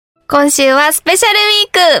今週はスペシャルウ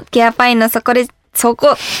ィークピュアパインの今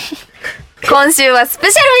週はスペ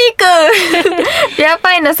シャルウィークピュア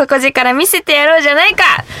パインの底力見せてやろうじゃない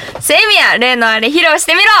か。セイミヤ、例のあれ披露し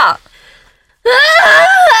てみろ。あれわか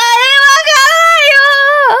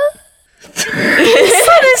んないよ。嘘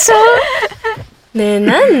でしょ。ねえ、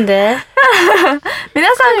なんで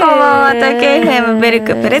皆さんこんばんは。東京 FM ベル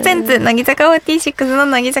クプレゼンツ乃木坂46の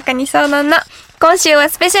乃木坂に相談な。今週は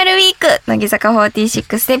スペシャルウィーク乃木坂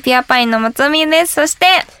46でピュアパインの松尾美優です。そして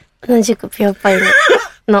同じくピュアパイン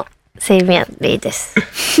のセイミヤレイです。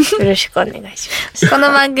よろしくお願いします。こ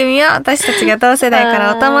の番組は私たちが同世代か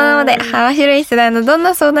ら大人まで幅広い世代のどん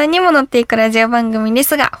な相談にも乗っていくラジオ番組で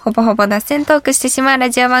すが、ほぼほぼ脱線トークしてしまうラ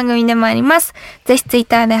ジオ番組でもあります。ぜひツイッ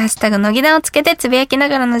ターでハッシュタグ乃木談をつけてつぶやきな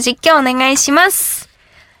がらの実況お願いします。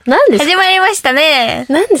何ですか？始まりましたね。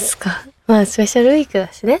何ですか？まあスペシャルウィーク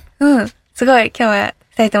だしね。うん。すごい今日は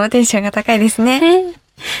二人ともテンションが高いですね。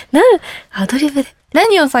アドリブで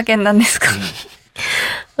何を叫んだんですか？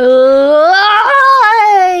うわ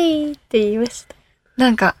ーいって言いました。な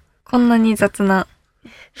んかこんなに雑な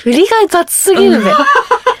振りが雑すぎるね。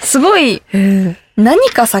すごい、何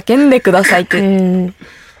か叫んでくださいって、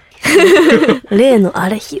例のあ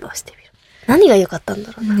れ披露してみる。何が良かったん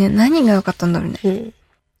だろうね。何が良かったんだろうね。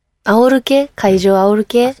煽る系？会場煽る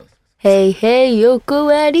系？ヘイヘイ横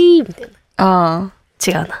割りみたいな。ああ。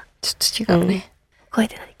違うな。ちょっと違うね。声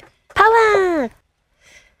で何か。パワー！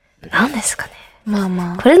何ですかね。まあ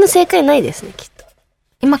まあ。これの正解ないですね、きっと。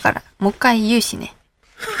今からもう一回言うしね。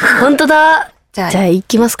本当だ。じゃあ行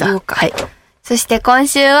きますか。言おうか。はい。そして今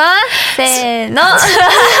週は、せーの。合わ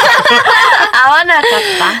なかっ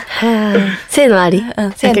た。せーのあり。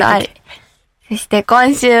せーのあり。そして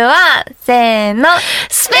今週は、せーの、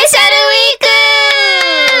スペシャ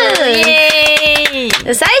ルウィークイエーイ。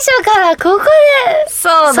最初からここで、そ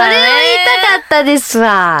うだね。それを言いたかったです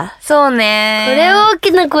わ。そうね。これを大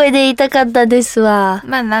きな声で言いたかったですわ。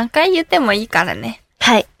まあ何回言ってもいいからね。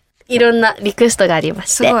はい。いろんなリクエストがありま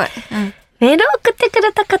して。すごい。メールを送ってく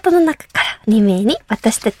れた方の中から2名に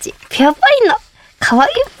私たちピュアパインの可愛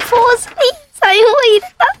いポーズにサインを入れた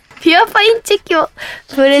ピュアパインチェキを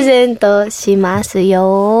プレゼントします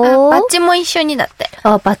よ。バッジも一緒にだって。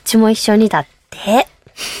バッジも一緒にだって。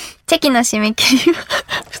チェキの締め切りは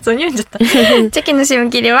普通に読んじゃった。チェキの締め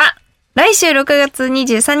切りは来週6月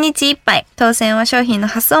23日いっぱい。当選は商品の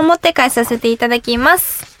発送をもって返させていただきま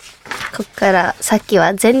す。こっからさっき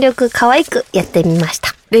は全力可愛くやってみまし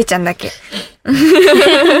た。れいちゃんだけ。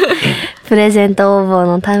プレゼント応募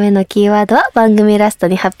のためのキーワードは番組ラスト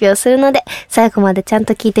に発表するので、最後までちゃん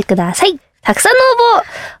と聞いてください。たくさんの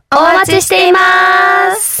応募お待ちしてい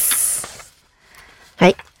ます。は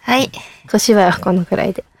い。はい。小芝居はこのくら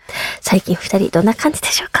いで。最近二人どんな感じで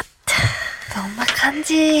しょうか？どんな感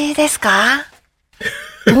じですか？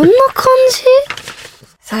どんな感じ？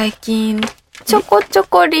最近、ちょこちょ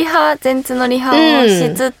こ前通のリハを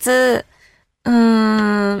しつつ、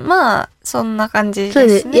まあ、そんな感じですね。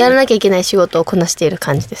そうです。やらなきゃいけない仕事をこなしている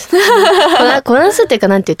感じです。こなすっていうか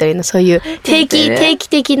なんて言ったらいいの？そういう定期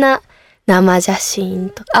的な生写真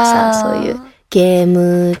とかさ、そういうゲー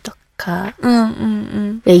ムとか、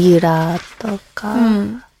レギュラーとか。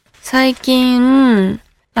最近、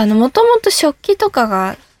もともと食器とか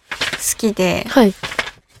が好きで、はい。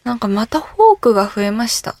なんかまたフォークが増えま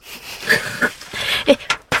した。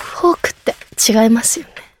フォークって違いますよ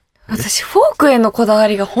ね。私、フォークへのこだわ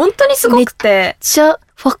りが本当にすごくて。めっちゃ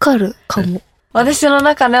わかるかも。私の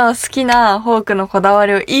中の好きなフォークのこだわ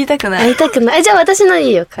りを言いたくない。言いたくない。じゃあ私の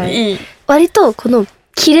いいよ、いい。割とこの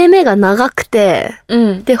切れ目が長くて、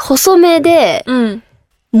で、細めで、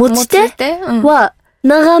持ち手は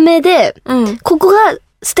長めで、ここが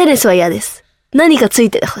ステンレスは嫌です。何かつい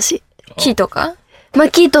ててほしい。木とか？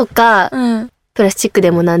木とか、プラスチックで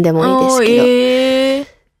も何でもいいですけど。っ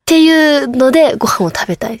ていうのでご飯を食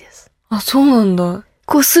べたいです。あ、そうなんだ。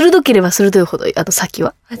こう鋭ければ鋭いほど、先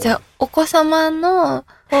は。じゃあ、お子様の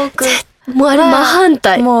フォーク。もうあれ真反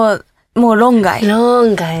対。もう論外。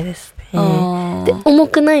論外ですね。で、重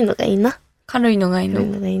くないのがいいな。軽いのがいいの。軽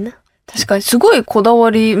いのがいいな。確かにすごいこだ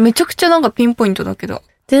わり、めちゃくちゃなんかピンポイントだけど。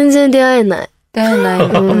全然出会えない。出会えない。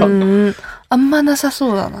あんまなさ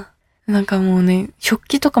そうだな。なんかもうね、食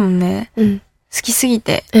器とかもね、好きすぎ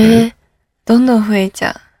て。どんどん増えち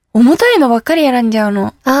ゃう。重たいのばっかり選んじゃう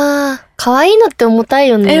の。可愛いのって重たい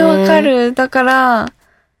よね。わかる。だから、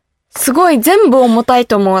すごい全部重たい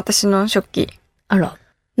と思う、私の食器。あら。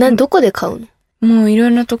どこで買うの？もういろ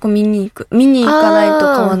んなとこ見に行く。見に行かないと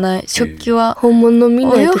買わない。食器は。本物見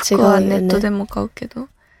ないと違うよね。お洋服はネットでも買うけど。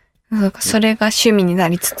なんかそれが趣味にな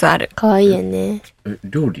りつつある。可愛いよね。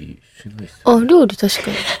料理しないっすよ。料理確か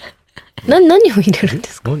に。何を入れるんで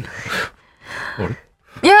すか？何？あれ？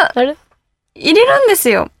いや、あれ？入れるんです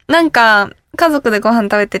よ。なんか、家族でご飯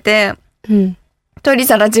食べてて、うん。取り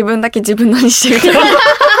皿自分だけ自分のにしてるから。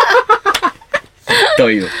ど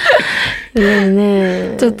ういうの？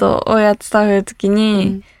ねえ。ちょっとおやつ食べるとき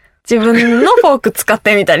に、自分のフォーク使っ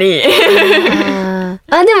てみたり。あ、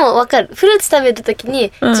でもわかる。フルーツ食べるとき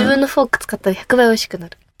に、自分のフォーク使ったら100倍美味しくな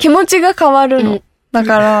る。気持ちが変わるの。だ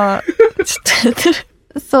から、ちょっとやってる。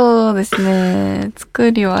そうですね。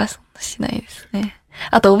作りはそんなしないですね。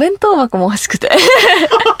あとお弁当箱も欲しくて。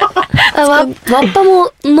わっぱ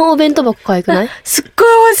のお弁当箱可愛くない？すっごい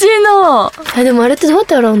欲しいの。でもあれってどうやっ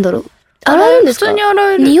て洗うんだろう？洗うんですか？普通に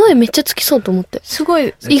洗える。匂いめっちゃつきそうと思って。すご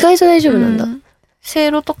い。意外と大丈夫なんだ。せ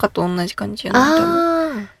いろとかと同じ感じや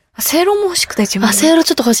な。せいろも欲しくて自分で。せいろ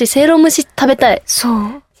ちょっと欲しい。せいろ蒸し食べたい。そ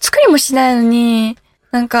う。作りもしないのに、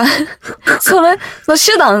なんか、その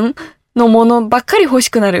手段のものばっかり欲し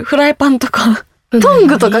くなる。フライパンとか、トン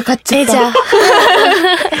グとか買っちゃった。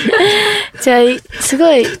じゃあ、す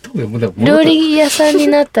ごい、料理屋さんに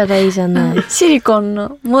なったらいいじゃない。シリコン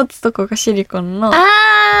の、持つとこがシリコンの、ち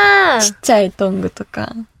っちゃいトングと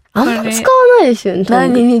か。あんま使わないですよね。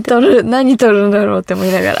何取るんだろうって思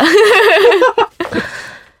いながら。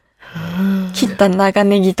切った長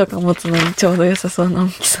ネギとか持つのにちょうど良さそうな大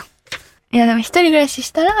きさ。いやでも一人暮らし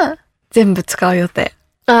したら全部使う予定。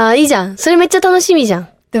いいじゃん。それめっちゃ楽しみじゃん。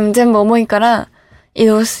でも全部重いから移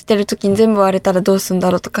動してる時に全部割れたらどうすん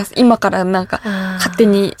だろうとか、今からなんか勝手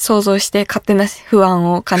に想像して勝手な不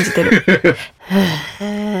安を感じてる。こ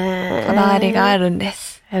だわりがあるんで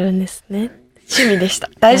す。あるんですね。趣味でした。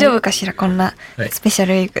大丈夫かしら、こんなスペシャ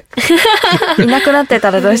ルウィーク。いなくなってた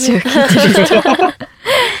らどうしよう、聞いてる人。は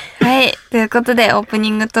い。ということで、オープ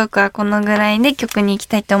ニングトークはこのぐらいで曲に行き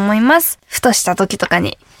たいと思います。ふとした時とか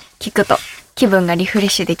に聞くと気分がリフレッ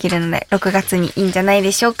シュできるので、6月にいいんじゃない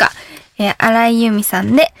でしょうか。荒井由実さ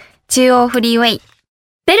んで、中央フリーウェイ。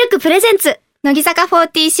ベルクプレゼンツ、乃木坂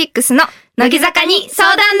46の乃木坂に相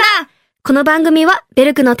談だ。この番組はベ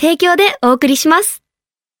ルクの提供でお送りします。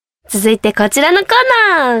続いてこちらのコー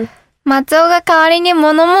ナー。松尾が代わりに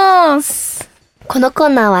物申す。このコー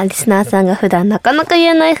ナーはリスナーさんが普段なかなか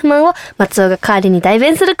言えない不満を松尾が代わりに代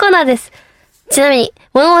弁するコーナーです。ちなみに、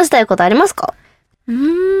物申したいことありますか？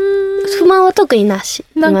不満は特になし。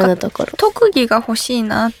今のところ。特技が欲しい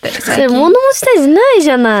なって。それ物申したいじゃない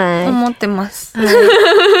じゃない。思ってます。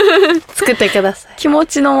作ってください。気持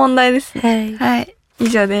ちの問題ですね。はい。以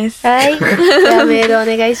上です。はい。ではメール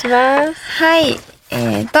お願いします。はい。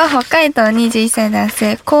北海道21歳男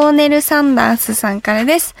性、コーネル・サンダースさんから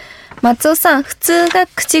です。松尾さん、普通が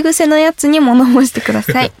口癖のやつに物申してくだ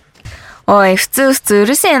さい。おい、普通う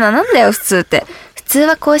るせえな。なんだよ、普通って。普通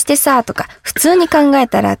はこうしてさ、とか、普通に考え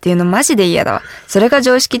たらっていうのマジで嫌だわ。それが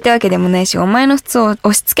常識ってわけでもないし、お前の普通を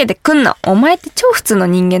押し付けてくんな。お前って超普通の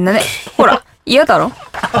人間だね。ほら、嫌だろ？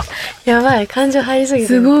やばい、感情入りすぎ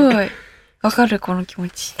てる。すごい。わかる、この気持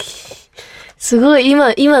ち。すごい、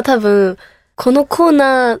今多分、このコー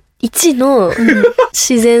ナー1の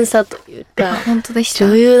自然さというか、本当でした。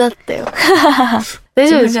女優だったよ。大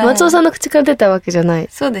丈夫です。松尾さんの口から出たわけじゃない。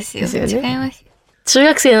そうですよ。違います。中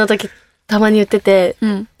学生の時、たまに言ってて、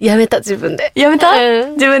やめた自分で。やめた？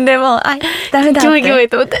自分でもう、ダメだって。キモい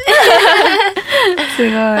と思って。すご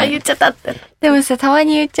い。言っちゃったって。でもさ、たま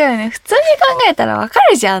に言っちゃうよね。普通に考えたらわか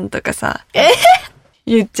るじゃんとかさ。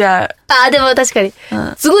言っちゃう。でも確かに。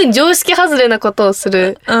すごい常識外れなことをす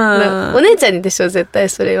る。お姉ちゃんにでしょ、絶対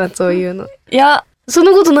それはそういうの。いや。そん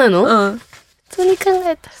なことないの？普通に考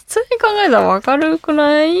えたらわかるく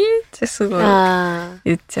ないってすごい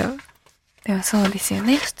言っちゃう。でもそうですよ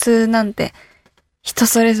ね。普通なんて人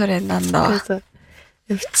それぞれなんだわ。そう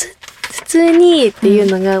普通にっていう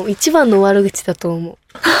のが一番の悪口だと思う。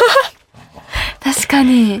確か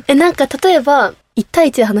に。なんか例えば、1対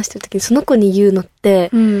1で話してる時にその子に言うのっ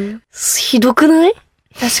て、ひどくない？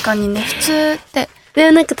確かにね、普通って。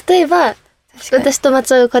で、なんか例えば、私と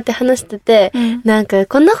松尾がこうやって話してて、なんか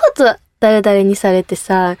こんなこと誰々にされて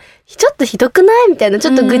さ、ちょっとひどくないみたいな、ち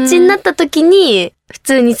ょっと愚痴になった時に、普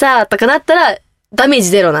通にさ、とかなったら、ダメージ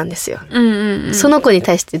ゼロなんですよ。その子に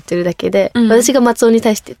対して言ってるだけで、私が松尾に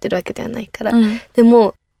対して言ってるわけではないから。で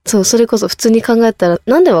も、そう、それこそ普通に考えたら、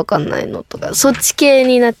なんでわかんないのとか、そっち系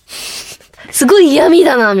になって、すごい嫌味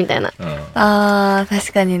だな、みたいな。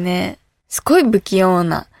確かにね。すごい不器用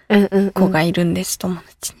な子がいるんです、友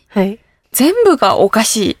達に。はい。全部がおか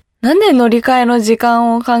しい。なんで乗り換えの時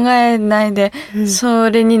間を考えないで、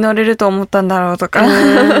それに乗れると思ったんだろうとか、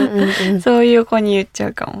そういう子に言っちゃ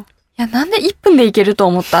うかも。いや、なんで1分で行けると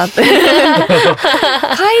思ったって。階段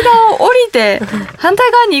を降りて、反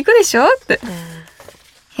対側に行くでしょって。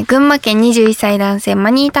群馬県21歳男性マ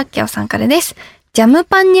ニータッキャオさんからです。ジャム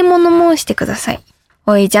パンに物申してください。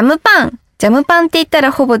おい、ジャムパン。ジャムパンって言った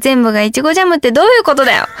らほぼ全部がいちごジャムってどういうこと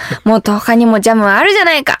だよ。もっと他にもジャムはあるじゃ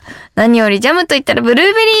ないか。何よりジャムと言ったらブル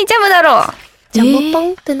ーベリージャムだろう。ジャムパ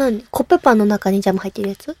ンって何？コッペパンの中にジャム入ってる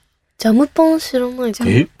やつ？ジャムパン知らないかも。ジ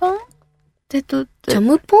ャムパンってジャ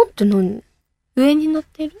ムパンって何？上に乗っ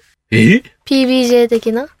てる？ PBJ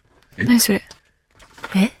的な？何それ？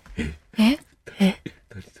何それ？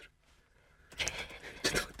ち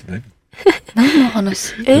ょっと待って、何の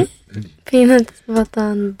話？ピーナッツバ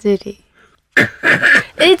タージェリー。違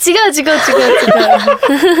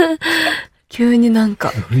う。急になん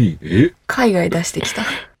か、何？海外出してきた。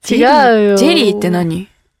違うよ。ジェリーって何？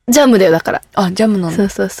ジャムだよ、だから。あ、ジャムなんだ。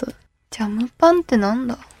そう。ジャムパンってなん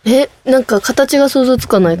だ？なんか形が想像つ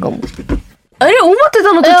かないかも。あれ、思って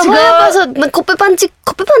たのと違う。やっぱそう、コッペパン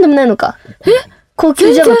でもないのか。高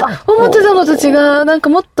級ジャムパン。思ってたのと違う。なんか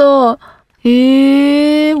もっと、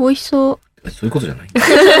美味しそう。そういうことじゃない？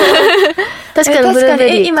確かにブルーベ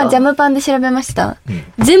リーか。今ジャムパンで調べました。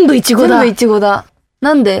全部イチゴだ。全部イチゴだ。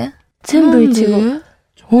なんで？全部イチゴ。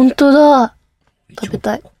ほんとだ。食べ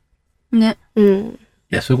たい。ね。うん。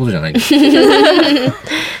いや、そういうことじゃない。ブ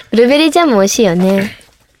ルーベリージャム美味しいよね。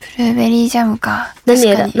ブルーベリージャムか。何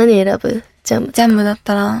選ぶ？ジャム。ジャムだっ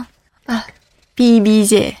たら、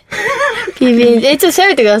PBJ。ちょっと調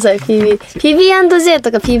べてください。PB&J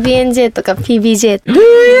とか PB&J とか PBJ。出て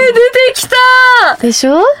きたでし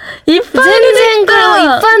ょ？いっぱい出てきた。全然これ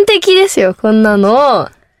も一般的ですよ、こんなの。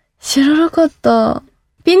知らなかった。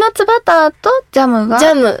ピーナッツバターとジャムが。ジ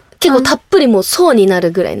ャム、結構たっぷりもう層になる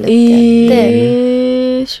ぐらい塗ってあっ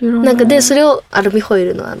て。知らない。なんかで、それをアルミホイ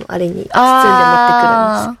ルのあれに包んで持ってくる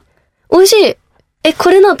んです。美味しい。こ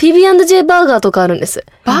れの PB&J バーガーとかあるんです。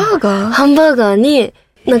バーガー？ハンバーガーに、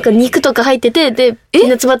なんか肉とか入ってて、で、ピー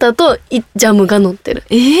ナッツバターとジャムが乗ってる。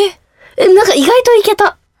なんか意外といけ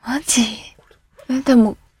た。マジ？で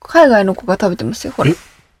も、海外の子が食べてますよ、ほら。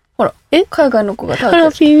海外の子が食べてる。ほ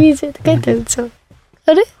ら、PBJ って書いてあるじゃん。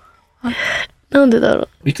あれ？なんでだろ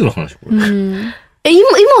う。いつの話これ？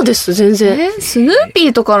今です、全然。スヌーピ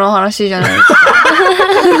ーとかの話じゃないですか。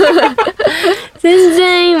全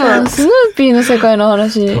然今。スヌーピーの世界の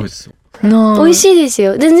話。食べてそう。美味しいです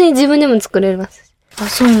よ。全然自分でも作れます。あ、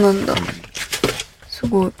そうなんだ。す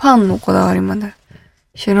ごい。パンのこだわりまで。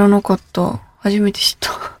知らなかった。初めて知っ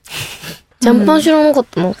た。ジャムパン知らなかっ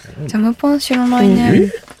たの？ジャムパン知らない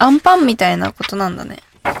ね。アンパンみたいなことなんだね。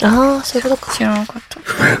ああ、そういうことか。知らなかった。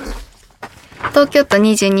東京都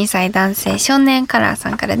22歳男性少年カラーさ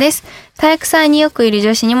んからです。体育祭によくいる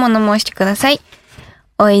女子に物申してください。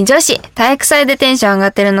おい女子、体育祭でテンション上が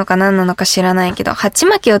ってるのか何なのか知らないけど、鉢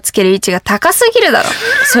巻きをつける位置が高すぎるだろ。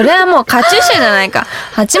それはもうカチューシャじゃないか。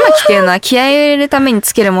鉢巻きっていうのは気合を入れるために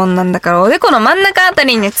つけるもんなんだから、おでこの真ん中あた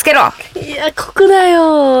りにつけろ。いや、ここだ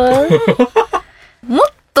よ。もっ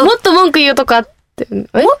と文句言うとかって。も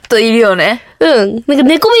っといるよね。なんか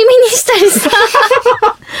猫耳にしたりさ。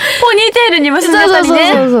ポニーテールに結んでたり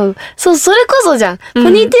ね。そう、それこそじゃん。ポ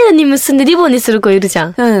ニーテールに結んでリボンにする子いるじゃ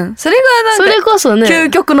ん。それがなんか、それこそね。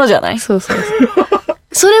究極のじゃない？そう。それ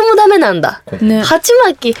もダメなんだ。ね。鉢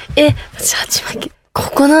巻き、鉢巻き。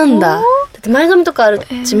ここなんだ。だって前髪とかある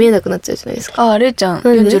し見えなくなっちゃうじゃないですか。れいちゃん、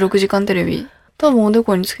46時間テレビ。多分おで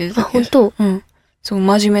こにつけてた。本当？うん。そう、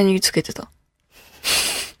真面目につけてた。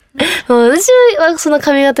私はその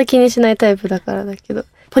髪型気にしないタイプだからだけど、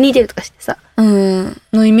ポニーテールとかしてさ。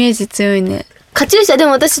のイメージ強いね。カチューシャ、で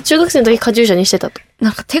も私中学生の時カチューシャにしてたと。な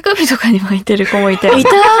んか手首とかに巻いてる子もいたよ。いた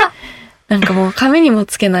なんかもう髪にも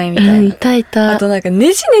つけないみたいな。いた。あとなんか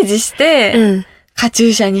ネジネジして、カチュ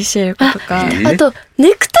ーシャにしてる子とか。あと、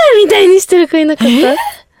ネクタイみたいにしてる子いなかった？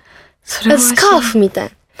それはスカーフみた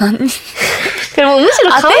いな。何？でもむしろ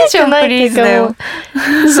可愛くないっていうかも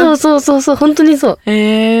う。そう、本当にそう。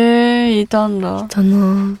いたんだ。いた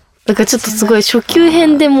な。だからちょっとすごい初級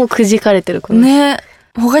編でもうくじかれてる子ね。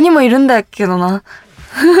他にもいるんだけどな。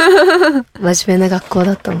真面目な学校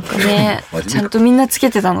だったのかね。ちゃんとみんなつけ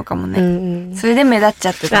てたのかもね。それで目立っち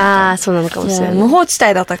ゃってた。ああ、そうなのかもしれない。無法地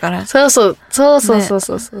帯だったから。そう。も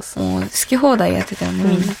う好き放題やってたよね、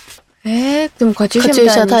みんな。でもカチューシ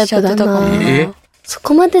ャみたいにしちゃってたかもな。そ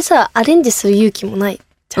こまでさ、アレンジする勇気もない。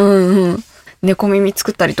猫耳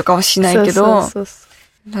作ったりとかはしないけど、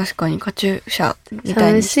確かにカチューシャみ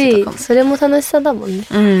たいにしてたかも。それも楽しさだもんね。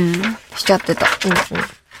しちゃってた。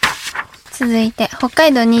続いて、北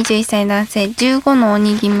海道21歳男性15の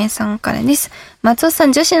鬼決めさんからです。松尾さ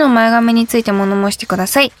ん、女子の前髪について物申してくだ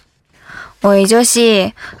さい。おい女子、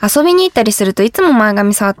遊びに行ったりするといつも前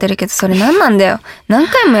髪触ってるけどそれ何なんだよ。何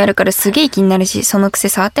回もやるからすげえ気になるし、そのくせ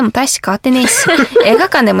触っても大して変わってねえし。映画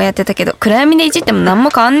館でもやってたけど暗闇でいじっても何も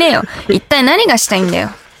変わんねえよ。一体何がしたいんだよ。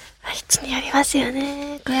一にやりますよ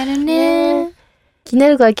ね。やるね。気にな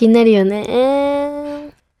る子は気になるよ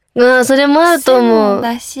ね。それもあると思う。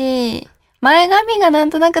だし、前髪がなん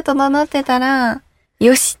となく整ってたら、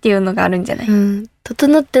よしっていうのがあるんじゃない？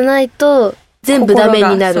整ってないと、全部ダメ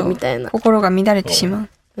になるみたいな。心が乱れてしま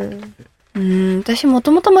う。私も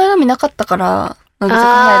ともと前髪なかったから、乃木坂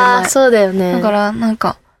入る前。そうだよね。だからなん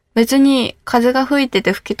か、別に風が吹いて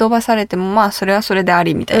て吹き飛ばされても、まあそれはそれであ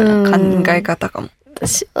りみたいな考え方かも。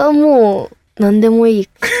私はもう、何でもいい。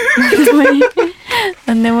何でもいい。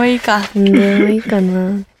何でもいいか。何でもいいか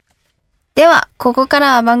な。では、ここか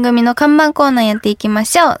らは番組の看板コーナーやっていきま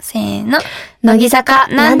しょう。せーの。乃木坂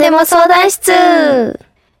何でも相談室。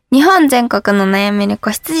日本全国の悩める子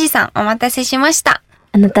羊さん、お待たせしました。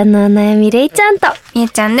あなたのお悩みれいちゃんとみえ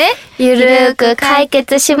ちゃんでゆるーく解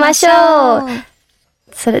決しましょう。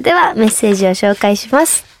それではメッセージを紹介しま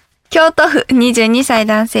す。京都府22歳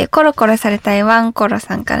男性コロコロされたいワンコロ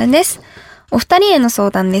さんからです。お二人への相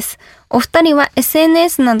談です。お二人は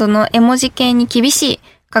SNS などの絵文字系に厳しい、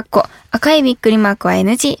赤いびっくりマークは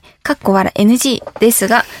NG、笑 NG です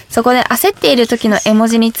が、そこで焦っている時の絵文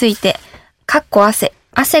字について、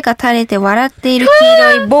汗が垂れて笑っている黄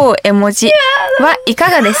色い棒絵文字はい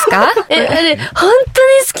かがですか？あれ、本当に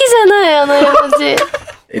好きじゃないあの絵文字。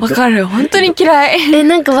わかる。本当に嫌い。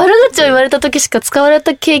なんか悪口を言われた時しか使われ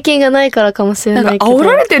た経験がないからかもしれないけど。なんか煽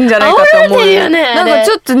られてんじゃないかと思う。煽られてるよね。なんか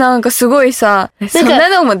ちょっとなんかすごいさ、そんな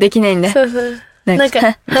のもできないんだよ。そうそう。なん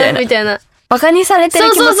か、みたいな。バカにされて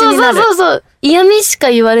る気持ちになる。そう。嫌味しか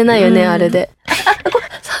言われないよね、あれで。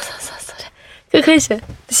それ。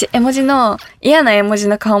私、嫌な絵文字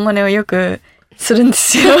の顔真似をよくするんで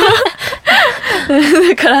すよ。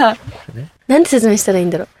だから。なんて説明したらいいん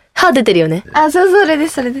だろう。歯出てるよね。それで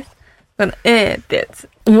す。この、ってやつ。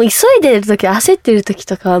もう急いでる時、焦ってる時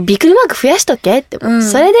とかは、びっくりマーク増やしとけって。そ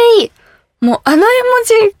れでいい。もう、絵文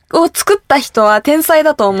字を作った人は天才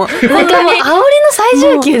だと思う。なんかもう、煽りの最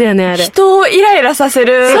上級だよね、あれ。人をイライラさせ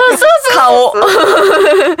る顔。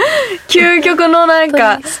究極のなん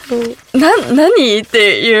か、何っ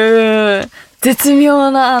ていう、絶妙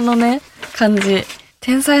な感じ。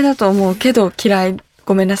天才だと思うけど嫌い。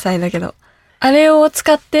ごめんなさいだけど。あれを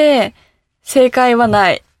使って、正解は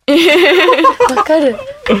ない。わかる。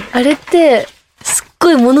あれって、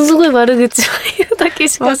ものすごい悪口を言うだけ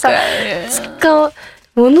しかさ、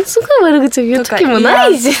ものすごい悪口を言う時もな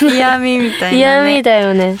いじゃん。嫌味みたいな、ね。嫌味だ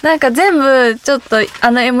よね。なんか全部、ちょっと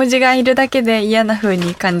絵文字がいるだけで嫌な風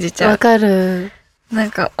に感じちゃう。わかる。な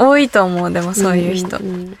んか多いと思う、でもそういう人。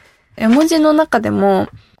絵文字の中でも、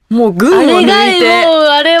もう群を抜いて。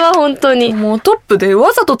あれは本当に。もうトップで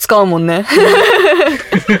わざと使うもんね。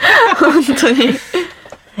本当に。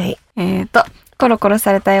はい。コロコロ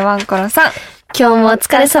されたいワンコロさん。今日もお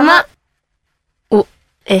疲れ様。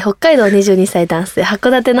北海道22歳男性、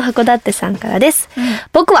函館の函館さんからです。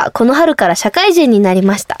僕はこの春から社会人になり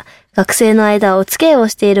ました。学生の間お付き合いを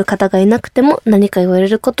している方がいなくても何か言われ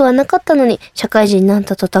ることはなかったのに、社会人になっ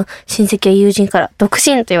た途端、親戚や友人から独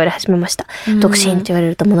身と言われ始めました。独身と言われ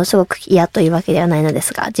るとものすごく嫌というわけではないので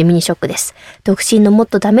すが、地味にショックです。独身のもっ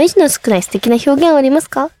とダメージの少ない素敵な表現はあります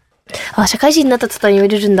か？社会人になった途端言わ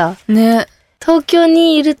れるんだ。ね。東京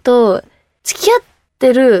にいると、付き合っ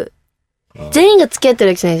てる、全員が付き合って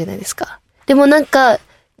るわけじゃないじゃないですか。でもなんか、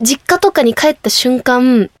実家とかに帰った瞬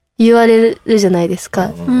間、言われるじゃないですか。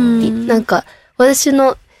なんか、私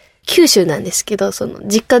の九州なんですけど、その、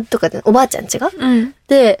実家とかでおばあちゃん家が、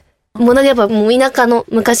で、もうなんかやっぱもう田舎の、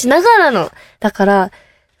昔ながらの、だから、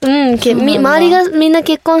周りがみんな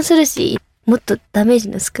結婚するし、もっとダメージ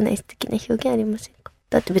の少ない素敵な表現ありませんか？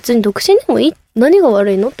だって別に独身でもいい、何が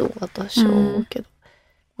悪いのって私は思うけど。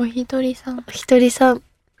おひとりさん。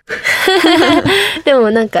でも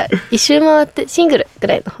なんか、一周回ってシングルぐ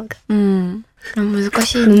らいの方が。難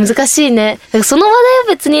しいね。難しいね。だからその話題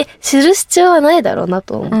は別に知る必要はないだろうな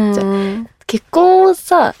と思っちゃう。結婚を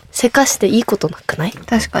さ、せかしていいことなくない？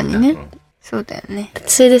確かにね。そうだよね。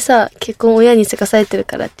それでさ、結婚親にせかされてる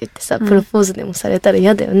からって言ってさ、プロポーズでもされたら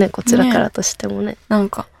嫌だよね、こちらからとしてもね。なん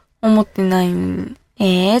か、思ってない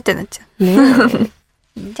ってなっちゃう。ね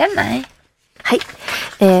いいんじゃない？はい。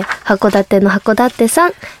函館の函館さ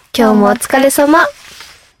ん、今日もお疲れ様。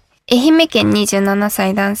愛媛県27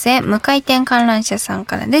歳男性、無回転観覧車さん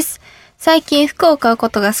からです。最近服を買うこ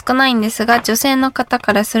とが少ないんですが、女性の方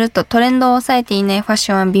からするとトレンドを抑えていないファッ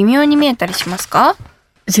ションは微妙に見えたりしますか？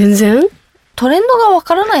全然トレンドがわ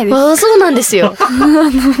からないです。ああ、そうなんですよ。男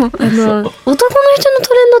の人のト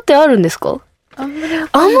レンドってあるんですか？あんま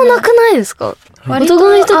なくないですか？割と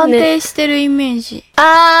安定してるイメージ。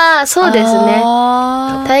ああ、そうですね。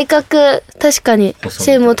体格、確かに、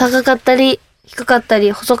背も高かったり、低かった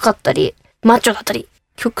り、細かったり、マッチョだったり。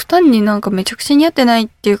極端になんかめちゃくちゃ似合ってないっ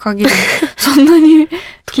ていう限り、そんなに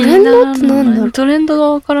気にならない。トレンドってなんだろう。トレンド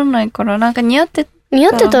がわからないから、なんか似合って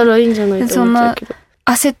たらいいんじゃないと思ったけど。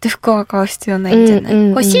焦って服は買う必要ないんじゃない？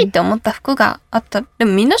欲しいって思った服があったら、で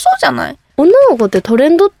もみんなそうじゃない？女の子ってトレ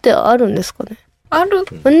ンドってあるんですかね？ある。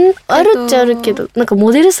あるっちゃあるけど、なんか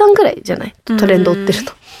モデルさんぐらいじゃない？トレンド追ってる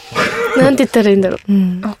の。なんて言ったらいいんだろう。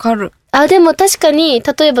わかる。あ、でも確かに、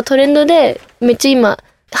例えばトレンドで、めっちゃ今、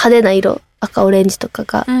派手な色、赤オレンジとか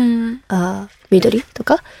が、緑と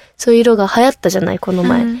か、そういう色が流行ったじゃない、この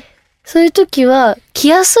前。そういう時は、着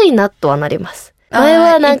やすいなとはなります。前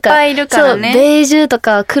はなんか、そう、ベージュと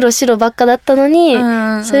か黒白ばっかだったのに、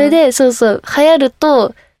それで、そうそう、流行る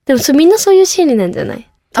と、でもみんなそういう心理なんじゃない？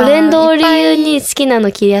トレンドを理由に好きな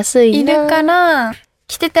の着やすいな。いるから、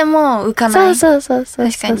着てても浮かない。そう。確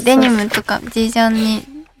かに、デニムとか、ジージャンに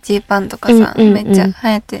ジーパンとかさ、めっちゃ流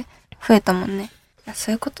行って増えたもんね。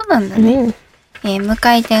そういうことなんだね。無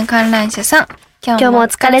回転観覧車さん。今日もお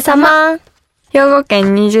疲れ様。兵庫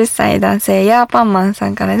県20歳男性ヤーパンマンさ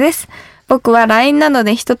んからです。僕は LINE など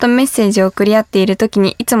で人とメッセージを送り合っている時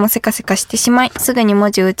にいつもせかせかしてしまい、すぐに文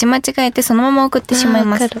字を打ち間違えてそのまま送ってしまい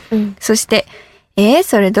ます。そして、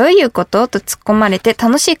それどういうこと？と突っ込まれて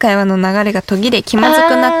楽しい会話の流れが途切れ気まず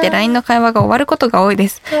くなって LINE の会話が終わることが多いで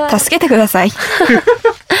す。助けてください。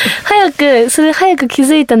早く気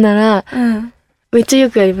づいたなら、めっちゃよ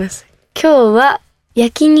くやります。今日は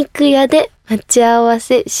焼肉屋で待ち合わ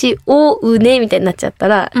せしようねみたいになっちゃった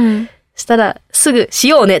ら、したらすぐし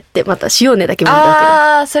ようねってまたしようねだけ見る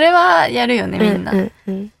だけ。それはやるよねみんな。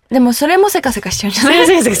でもそれもせかせかしちゃうんじゃない？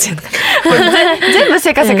せかせかしちゃうのかな。全部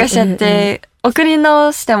せかせかしちゃって、送り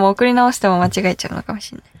直しても間違えちゃうのかも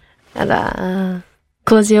しれない。あら、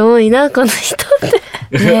5時多いな、この人っ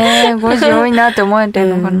て。ねえ、5時多いなって思われて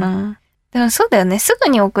るのかな。でもそうだよね。すぐ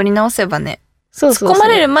に送り直せばね。突っ込ま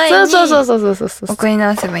れる前に送り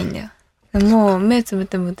直せばいいんだよ。もう目つぶっ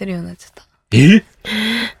ても打てるようになっちゃった。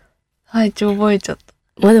はい、覚えちゃった。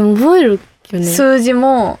まあでも覚えるよね。数字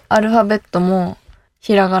もアルファベットも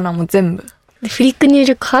ひらがなも全部。でフリック入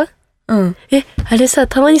力派？あれさ、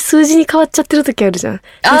たまに数字に変わっちゃってる時あるじゃん。数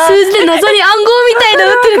字で謎に暗号みたいな打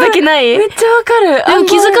ってる時ない？めっちゃわかる。でも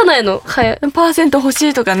気づかないの。パーセント欲し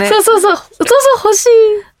いとかね。そう欲しい。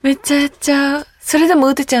めっちゃやっちゃう。それでも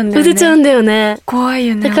打てちゃうんだよね。打てちゃうんだよね。怖い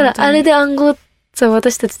よね。だからあれで暗号さ、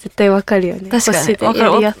私たち絶対わかるよね。確かに。わか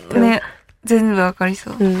る。ね。全部わかり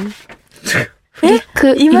そう。フリッ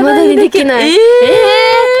ク、未だにできない。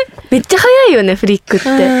めっちゃ早いよね、フリックって。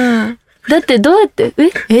だってどうやって、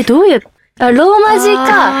どうやって、ローマ字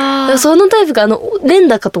か。そのタイプが連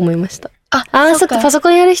打かと思いました。そっか、パソコ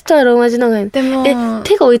ンやる人はローマ字の方がいい。でも、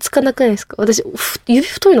手が追いつかなくないですか？私、指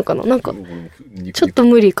太いのかな？なんか、ちょっと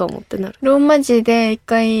無理かもってなる。ローマ字で一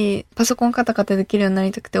回、パソコンカタカタできるようにな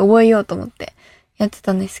りたくて覚えようと思ってやって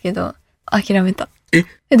たんですけど、諦めた。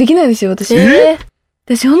できないですよ、私。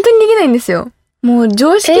私本当にできないんですよ。もう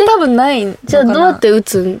常識多分ないのかな。じゃあどうやって打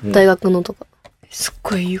つ大学のとか。すっ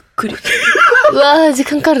ごいゆっくり。うわー、時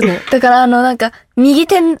間かかるね。だからなんか、右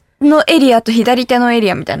手のエリアと左手のエリ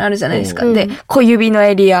アみたいなのあるじゃないですか。で、小指の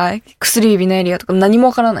エリア、薬指のエリアとか何も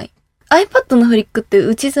わからない。iPad のフリックって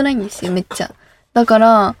打ちづらいんですよ、めっちゃ。だか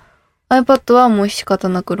ら、iPad はもう仕方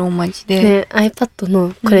なくローマ字で。ね、iPad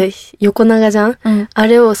の、これ、横長じゃん？あ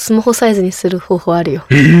れをスマホサイズにする方法あるよ。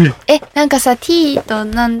なんかさ、T と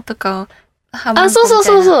なんとかを、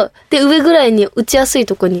そう。で、上ぐらいに打ちやすい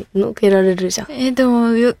とこに乗っけられるじゃん。でも、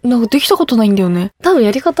なんかできたことないんだよね。多分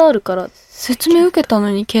やり方あるから。説明受けた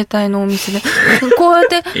のに、携帯のお店で。こうやっ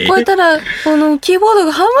たら、キーボード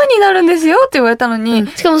が半分になるんですよって言われたのに。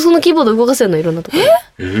しかもそのキーボード動かせるの、いろんなとこ。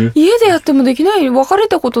家でやってもできない。分かれ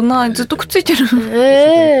たことない。ずっとくっついてる。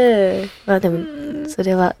でも、そ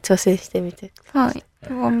れは挑戦してみて。はい。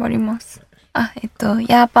頑張ります。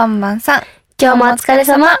ヤーパンマンさん。今日もお疲れ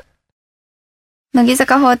様。乃木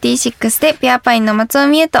坂46でピュアパインの松尾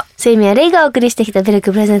美恵とセイミヤレイがお送りしてきたベル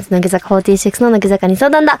クプレゼンツ乃木坂46の乃木坂に相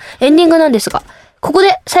談だエンディングなんですが、ここ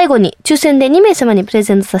で最後に抽選で2名様にプレ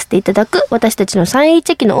ゼントさせていただく私たちのサイン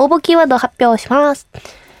チェキの応募キーワードを発表します。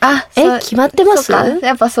決まってます？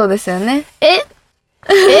やっぱそうですよね。本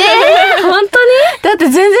当に？だって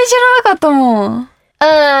全然知らなかったもん。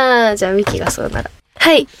じゃあミキがそうなら。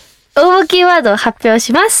はい。応募キーワードを発表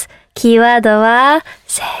します。キーワードは、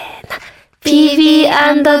せーの。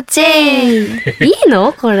PB&J。いい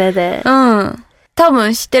の？これで。多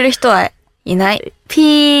分知ってる人はいない。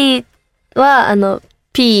P は、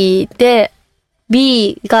P で、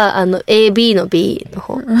B が、AB の B の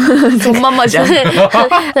方。そのままじゃん。アルフ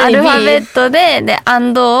ァベットで、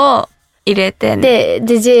and を入れてね。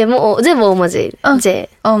で、J も、全部大文字。J。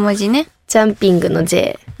大文字ね。ジャンピングの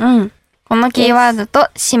J。うん。このキーワードと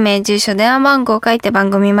氏名、住所、電話番号を書いて番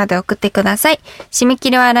組まで送ってください。締め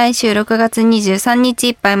切りは来週6月23日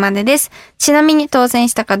いっぱいまでです。ちなみに当選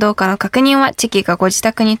したかどうかの確認はチェキがご自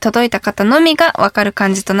宅に届いた方のみがわかる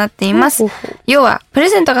感じとなっています。要は、プレ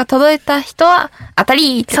ゼントが届いた人は当た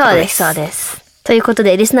りってことです。そうです。ということ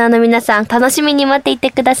で、リスナーの皆さん楽しみに待ってい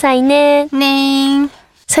てくださいね。ねー。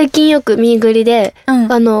最近よくミーグリで、こ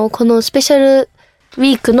のスペシャルウ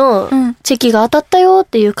ィークのチェキが当たったよっ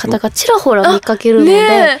ていう方がちらほら見かけるの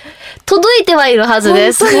で、届いてはいるはず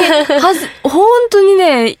です。本当に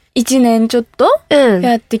ね、1年ちょっと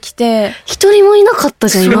やってきて、一人もいなかった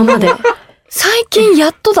じゃん、今まで。最近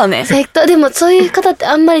やっとだね。でもそういう方って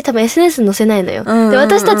あんまり多分 SNS 載せないのよ。で、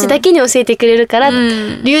私たちだけに教えてくれるから、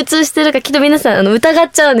流通してるかきっと皆さん疑っ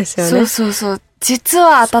ちゃうんですよね。そう。実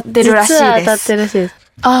は当たってるらしいです。実は当たってるらしいです。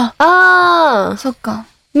そっか。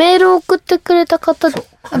メールを送ってくれた方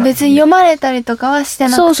別に読まれたりとかはして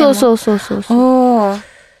なくても。そう。おー。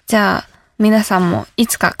じゃあ、皆さんもい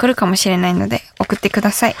つか来るかもしれないので送ってく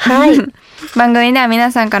ださい。はい。番組では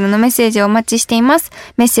皆さんからのメッセージをお待ちしています。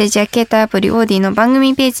メッセージは携帯アプリオーディの番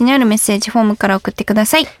組ページにあるメッセージフォームから送ってくだ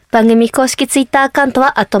さい。番組公式ツイッターアカウント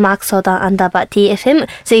は相談_TFM。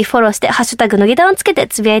ぜひフォローしてハッシュタグのぎだをつけて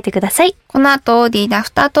つぶやいてください。この後オーディでア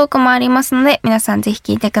フタートークもありますので皆さんぜひ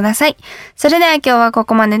聞いてください。それでは今日はこ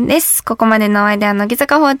こまでです。ここまでのお相手は乃木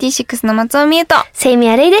坂46の松尾美優とセイミ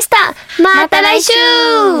ヤレイでした。また来週。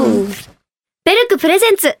ベルクプレゼ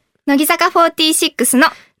ンツ乃木坂46の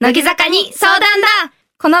乃木坂に相談だ。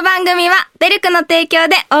この番組はベルクの提供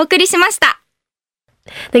でお送りしました。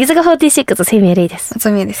乃木坂46セイミヤレイです。松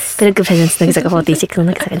尾美優です。ベルクプレゼンツ乃木坂46の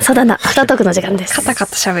乃木坂に相談だ。アフタートークの時間です。カタカ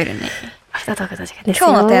タ喋るね。アフタートークの時間ですよ。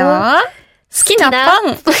今日のテーマは好きなパン。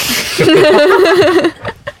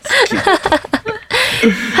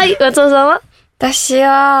はい、松尾さんは？私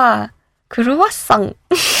はクロワッサン。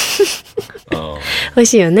美味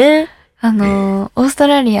しいよね。オースト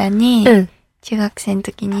ラリアに中学生の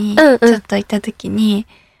時にちょっと行った時に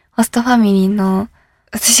ホストファミリーの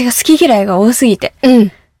私が好き嫌いが多すぎて、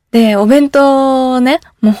でお弁当をね、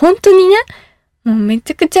もう本当にね、もうめ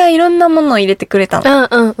ちゃくちゃいろんなものを入れてくれた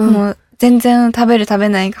の。もう全然食べる食べ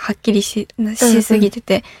ないがはっきりしすぎて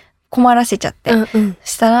て困らせちゃって、そ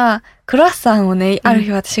したらクロワッサンをね、ある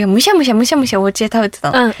日私がむしゃむしゃお家で食べて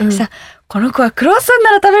たの。そしたらこの子はクロワッサン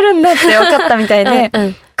なら食べるんだって分かったみたい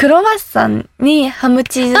で、クロワッサンにハム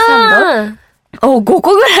チーズサンドを5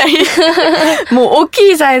個ぐらいもう大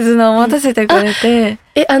きいサイズの持たせてくれて。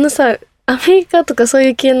さ、アメリカとかそう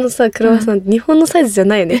いう系のさ、クロワッサンって日本のサイズじゃ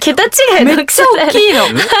ないよね。桁違いの。めっちゃ大きいの。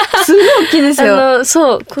すごい大きいですよ。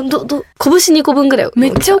そう。拳2個分ぐらい。め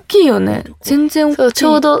っちゃ大きいよね。全然大きい。そう、ち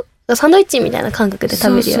ょうどサンドイッチみたいな感覚で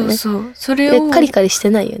食べるよね。そう。それを。カリカリして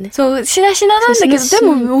ないよね。そう、しなしななんだけど、で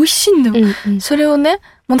も美味しいんだよ。それをね、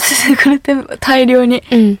持たせてくれて大量に。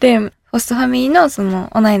で、ホストファミリーのその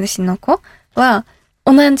同い年の子は、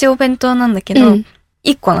同じお弁当なんだけど、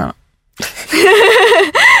1個なの。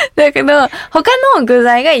だけど、他の具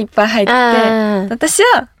材がいっぱい入ってて、私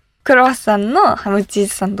はクロワッサンのハムチー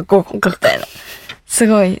ズサンド5個みたいな。す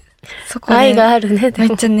ごい、そこで。愛があるね。め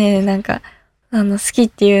っちゃね、なんか、好きっ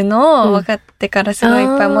ていうのを分かってからすごいい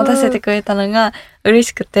っぱい持たせてくれたのが嬉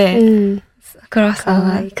しくて、クロワッサン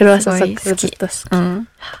はクロワッサン好き。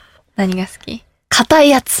何が好き？硬い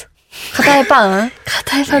やつ。硬いパン？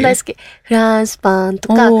硬いパン大好き。フランスパンと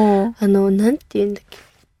か、なんて言うんだっけ。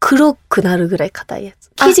黒くなるぐらい硬いやつ。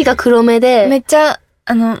生地が黒めで。めっちゃ、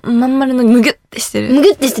まん丸のむぎゅってしてる。むぎ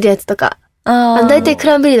ゅってしてるやつとか。だいたいク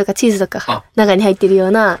ランベリーとかチーズとか中に入ってるよ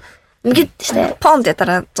うな、むぎゅってして。ポンってやった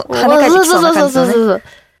ら、跳ね返ってきそうな感じだね。そう。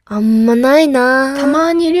あんまないな。た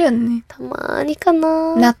まにいるよね。たまにか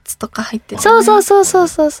な。ナッツとか入ってる。そう。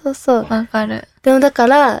わかる。でもだか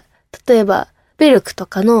ら、例えば、ベルクと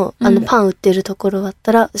かのパン売ってるところだっ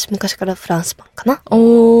たら、私昔からフランスパンかな。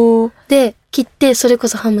で、切って、それこ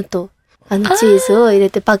そハムとチーズを入れ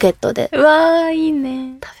てバゲットで。うわー、いい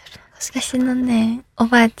ね。食べるのが好き。私のね、お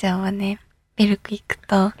ばあちゃんはね、ベルク行く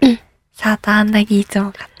と、サーターアンダギーいつ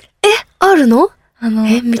も買ってる。あるの？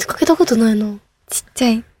見かけたことないの。ちっちゃ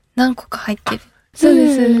い、何個か入ってる。そう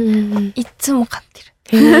です。いつも買っ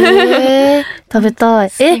てる。食べた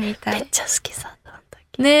い。めっちゃ好きさ。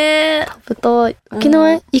ねえ。食べたい。沖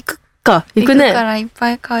縄行くか。行くね。行くからいっ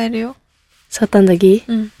ぱい買えるよ。サーターアンダギ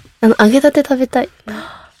ー？揚げたて食べたい。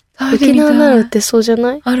沖縄なら売ってそうじゃ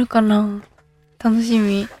ない？あるかな。楽し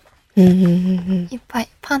み。いっぱい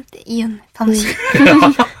パンっていいよね。楽しい。ぜ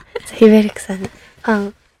ひベルクさんにパ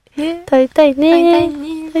ン食べたいね。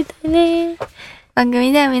食べたいね。番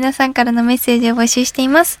組では皆さんからのメッセージを募集してい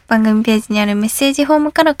ます。番組ページにあるメッセージフォー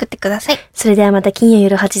ムから送ってください。それではまた金曜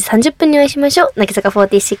夜8時30分にお会いしましょう。乃木坂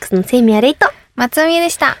46のセイミヤレイと松尾美優で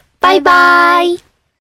した。バイバイ。